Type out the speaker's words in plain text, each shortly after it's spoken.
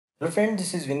Hello friend,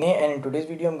 this is Vinay and in today's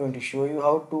video I'm going to show you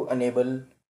how to enable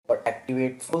or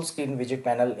activate full screen widget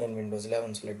panel in Windows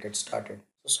 11. So let's get started.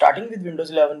 So starting with Windows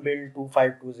 11 build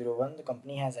 25201, the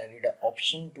company has added an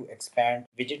option to expand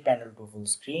widget panel to full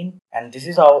screen, and this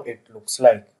is how it looks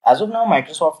like. As of now,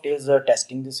 Microsoft is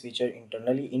testing this feature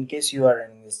internally. In case you are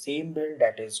running the same build,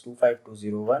 that is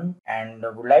 25201, and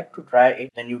would like to try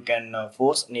it, then you can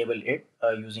force enable it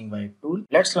using Vibe tool.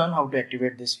 Let's learn how to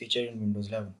activate this feature in Windows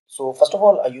 11. So first of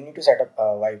all, you need to set up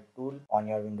a Vibe tool on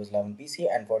your Windows 11 PC,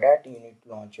 and for that you need to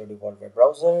launch your default web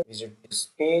browser. Visit this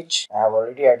page. I have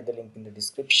already added the link in the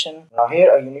description. Now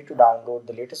here you need to download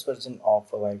the latest version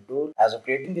of Vibe tool. As of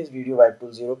creating this video, Vibe tool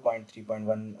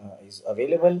 0.3.1 is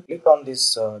available. Click on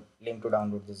this link to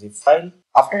download the zip file.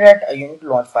 After that, you need to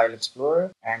launch File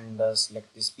Explorer and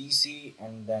select this PC,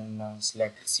 and then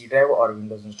select C drive or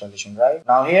Windows installation drive.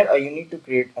 Now here you need to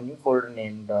create a new folder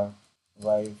named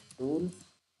Vibe tool.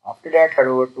 After that, head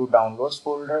over to Downloads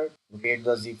folder, locate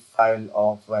the zip file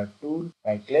of Vibe tool,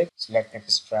 right click, select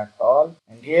Extract All,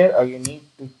 and here you need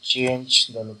to change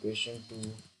the location to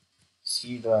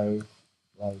C drive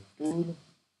Vibe tool.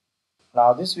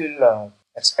 Now this will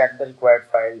extract the required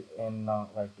file in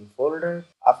Vibe tool folder.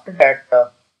 After that,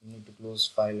 you need to close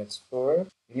File Explorer.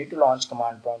 You need to launch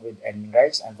command prompt with admin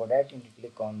rights, and for that you need to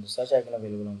click on the search icon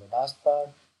available on the taskbar.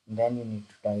 Then you need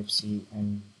to type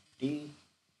CMD.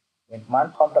 When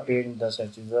command prompt appears in the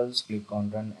search results, click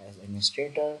on Run as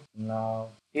Administrator. Now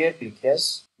here click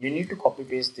Yes. You need to copy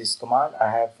paste this command. I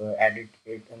have added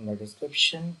it in the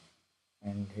description,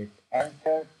 and hit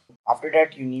Enter. After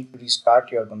that, you need to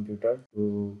restart your computer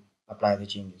to apply the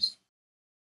changes.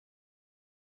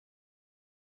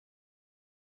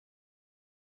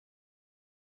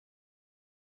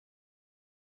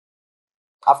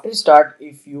 After start,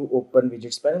 if you open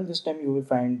widgets panel, this time you will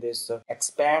find this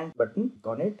expand button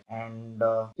on it, and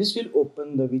this will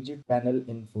open the widget panel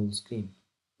in full screen.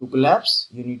 To collapse,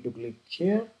 you need to click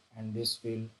here, and this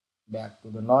will back to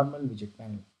the normal widget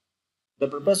panel. The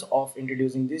purpose of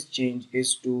introducing this change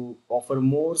is to offer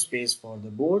more space for the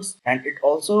boards, and it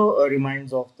also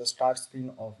reminds of the start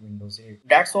screen of Windows 8.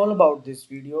 That's all about this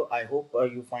video. I hope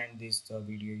you find this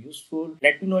video useful.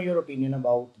 Let me know your opinion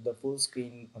about the full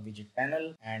screen widget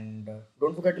panel, and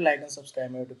don't forget to like and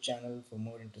subscribe my YouTube channel for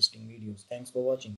more interesting videos. Thanks for watching.